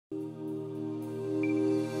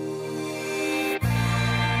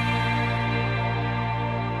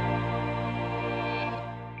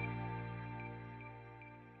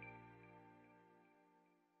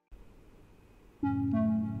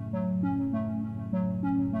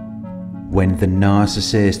When the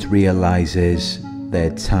narcissist realizes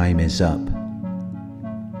their time is up.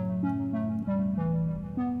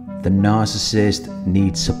 The narcissist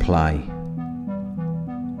needs supply,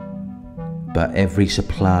 but every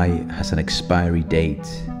supply has an expiry date.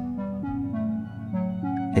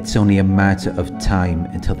 It's only a matter of time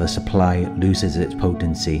until the supply loses its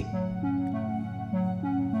potency.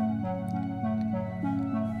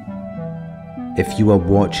 If you are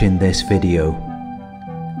watching this video,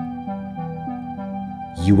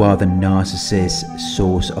 you are the narcissist's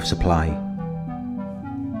source of supply.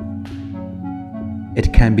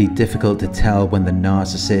 It can be difficult to tell when the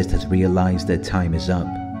narcissist has realized their time is up.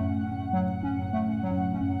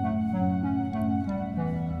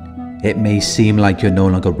 It may seem like you're no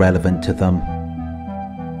longer relevant to them,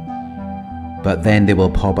 but then they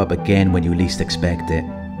will pop up again when you least expect it.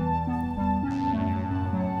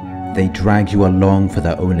 They drag you along for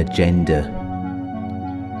their own agenda,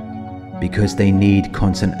 because they need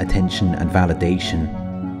constant attention and validation.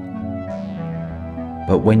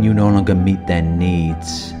 But when you no longer meet their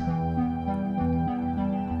needs,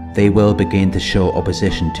 they will begin to show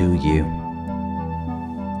opposition to you.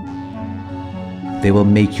 They will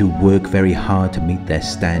make you work very hard to meet their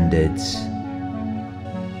standards,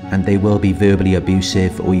 and they will be verbally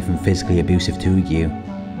abusive or even physically abusive to you.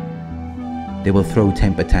 They will throw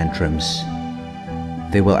temper tantrums.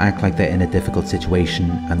 They will act like they're in a difficult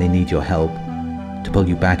situation and they need your help to pull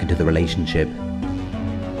you back into the relationship.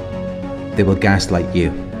 They will gaslight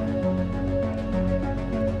you.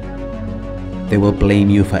 They will blame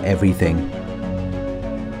you for everything.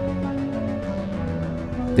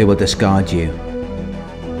 They will discard you.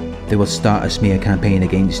 They will start a smear campaign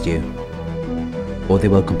against you, or they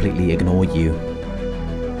will completely ignore you.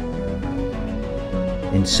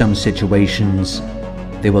 In some situations,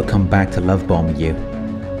 they will come back to love bomb you.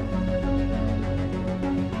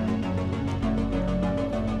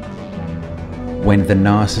 When the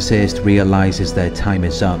narcissist realizes their time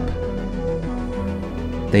is up,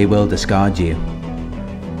 they will discard you.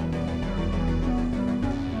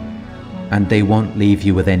 And they won't leave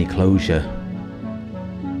you with any closure,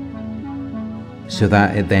 so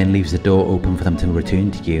that it then leaves the door open for them to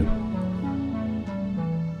return to you.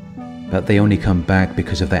 But they only come back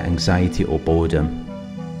because of their anxiety or boredom,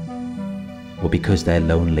 or because they're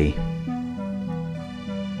lonely.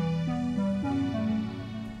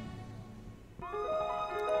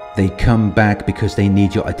 They come back because they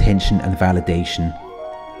need your attention and validation.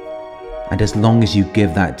 And as long as you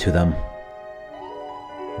give that to them,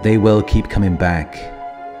 they will keep coming back,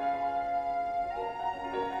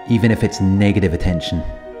 even if it's negative attention.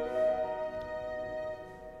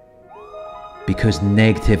 Because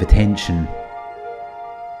negative attention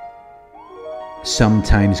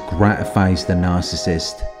sometimes gratifies the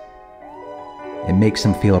narcissist. It makes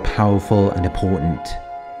them feel powerful and important.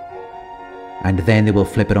 And then they will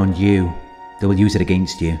flip it on you. They will use it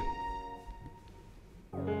against you.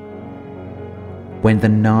 When the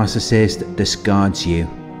narcissist discards you,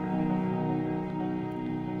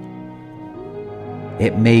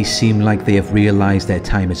 it may seem like they have realized their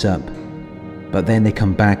time is up, but then they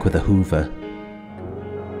come back with a hoover.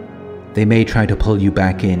 They may try to pull you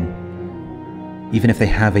back in, even if they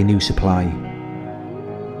have a new supply.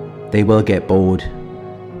 They will get bored,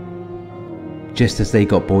 just as they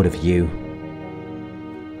got bored of you.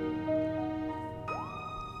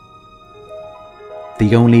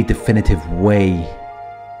 The only definitive way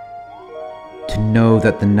to know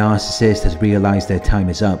that the narcissist has realized their time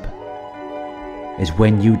is up is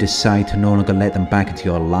when you decide to no longer let them back into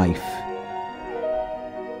your life.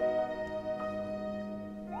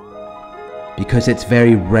 Because it's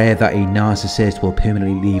very rare that a narcissist will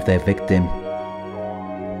permanently leave their victim.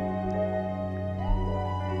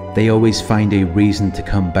 They always find a reason to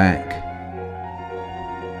come back,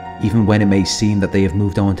 even when it may seem that they have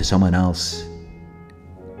moved on to someone else.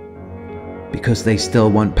 Because they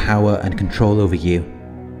still want power and control over you.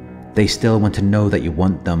 They still want to know that you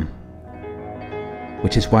want them.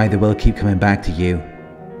 Which is why they will keep coming back to you,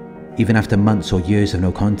 even after months or years of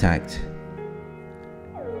no contact.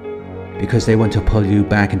 Because they want to pull you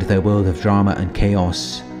back into their world of drama and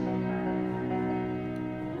chaos,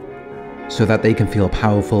 so that they can feel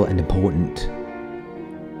powerful and important,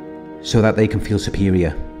 so that they can feel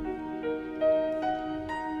superior.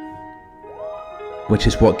 Which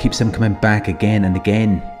is what keeps them coming back again and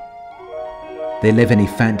again. They live in a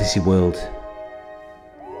fantasy world,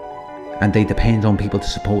 and they depend on people to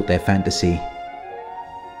support their fantasy.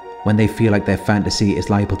 When they feel like their fantasy is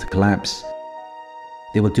liable to collapse,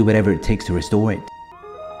 they will do whatever it takes to restore it.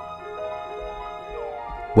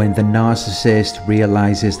 When the narcissist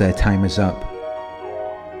realizes their time is up,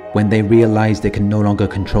 When they realize they can no longer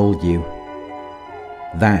control you,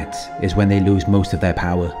 that is when they lose most of their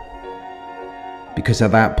power. Because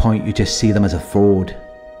at that point you just see them as a fraud.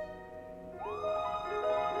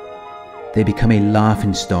 They become a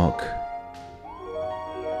laughingstock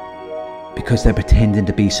because they're pretending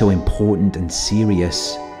to be so important and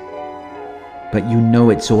serious, but you know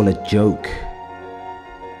it's all a joke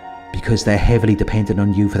because they're heavily dependent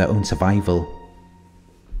on you for their own survival.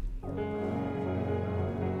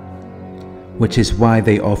 Which is why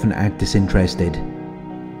they often act disinterested.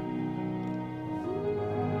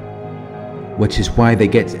 Which is why they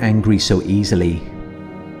get angry so easily.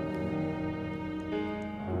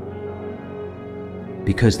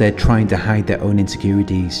 Because they're trying to hide their own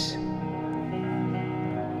insecurities.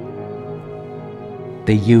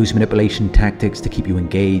 They use manipulation tactics to keep you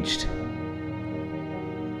engaged.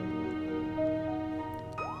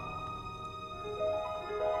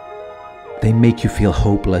 They make you feel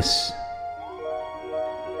hopeless,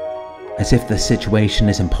 as if the situation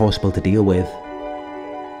is impossible to deal with.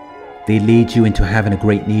 They lead you into having a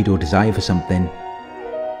great need or desire for something.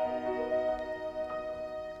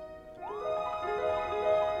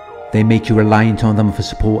 They make you reliant on them for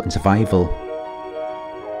support and survival,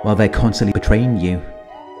 while they're constantly betraying you.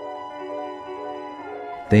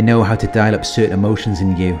 They know how to dial up certain emotions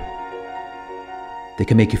in you. They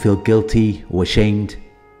can make you feel guilty or ashamed,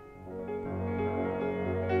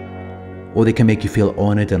 or they can make you feel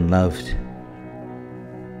honored and loved.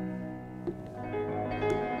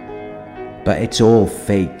 But it's all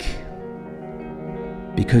fake,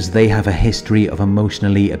 because they have a history of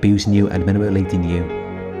emotionally abusing you and manipulating you.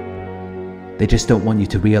 They just don't want you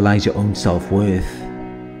to realize your own self-worth.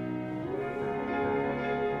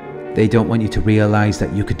 They don't want you to realize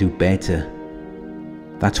that you could do better.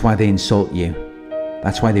 That's why they insult you.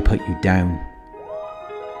 That's why they put you down.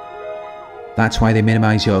 That's why they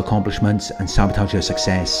minimize your accomplishments and sabotage your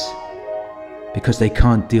success. Because they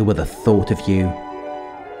can't deal with the thought of you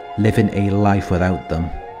living a life without them.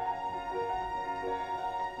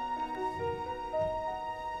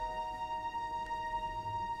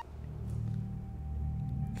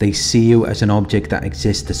 They see you as an object that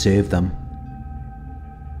exists to serve them,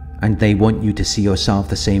 and they want you to see yourself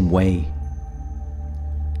the same way.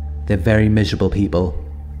 They're very miserable people.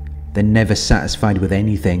 They're never satisfied with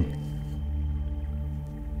anything.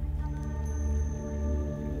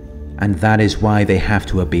 And that is why they have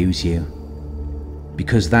to abuse you,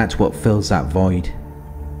 because that's what fills that void.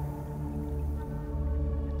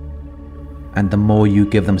 And the more you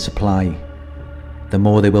give them supply, the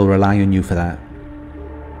more they will rely on you for that.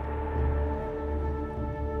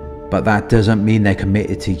 But that doesn't mean they're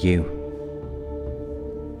committed to you.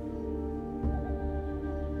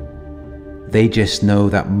 They just know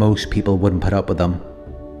that most people wouldn't put up with them.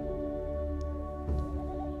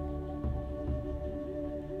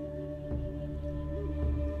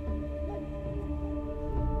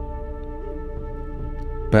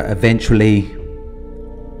 But eventually,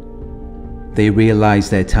 they realize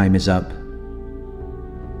their time is up.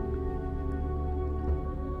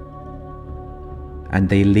 And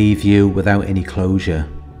they leave you without any closure.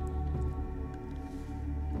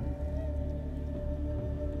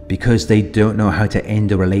 Because they don't know how to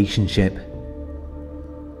end a relationship.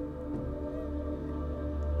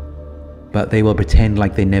 But they will pretend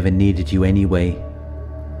like they never needed you anyway.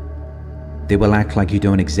 They will act like you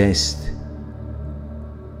don't exist.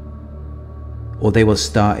 Or they will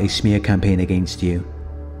start a smear campaign against you.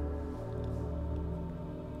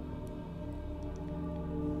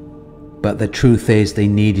 But the truth is, they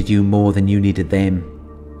needed you more than you needed them,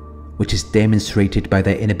 which is demonstrated by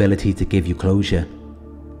their inability to give you closure.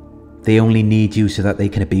 They only need you so that they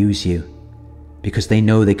can abuse you, because they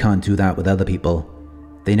know they can't do that with other people.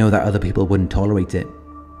 They know that other people wouldn't tolerate it.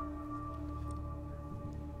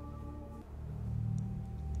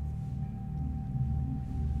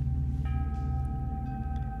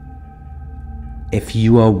 If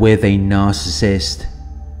you are with a narcissist,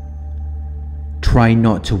 try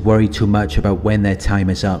not to worry too much about when their time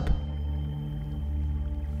is up.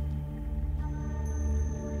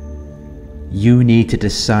 You need to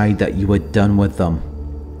decide that you are done with them,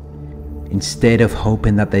 instead of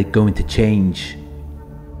hoping that they're going to change.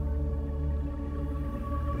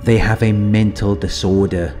 They have a mental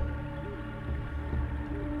disorder.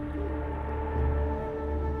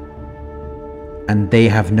 And they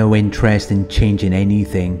have no interest in changing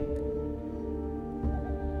anything,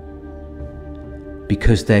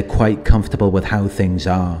 because they're quite comfortable with how things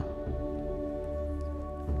are.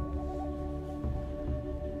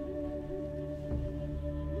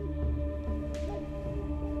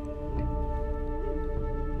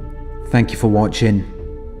 Thank you for watching.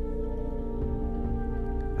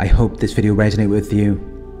 I hope this video resonated with you.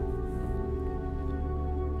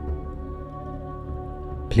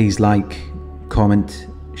 Please like, comment,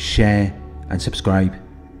 share and subscribe.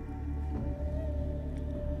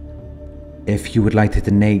 If you would like to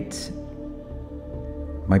donate,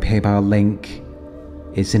 my PayPal link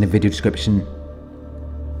is in the video description.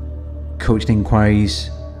 Coaching inquiries,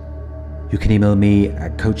 you can email me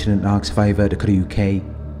at coaching@narcsurvivor.co.uk.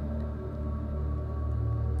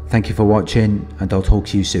 Thank you for watching, and I'll talk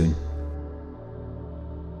to you soon.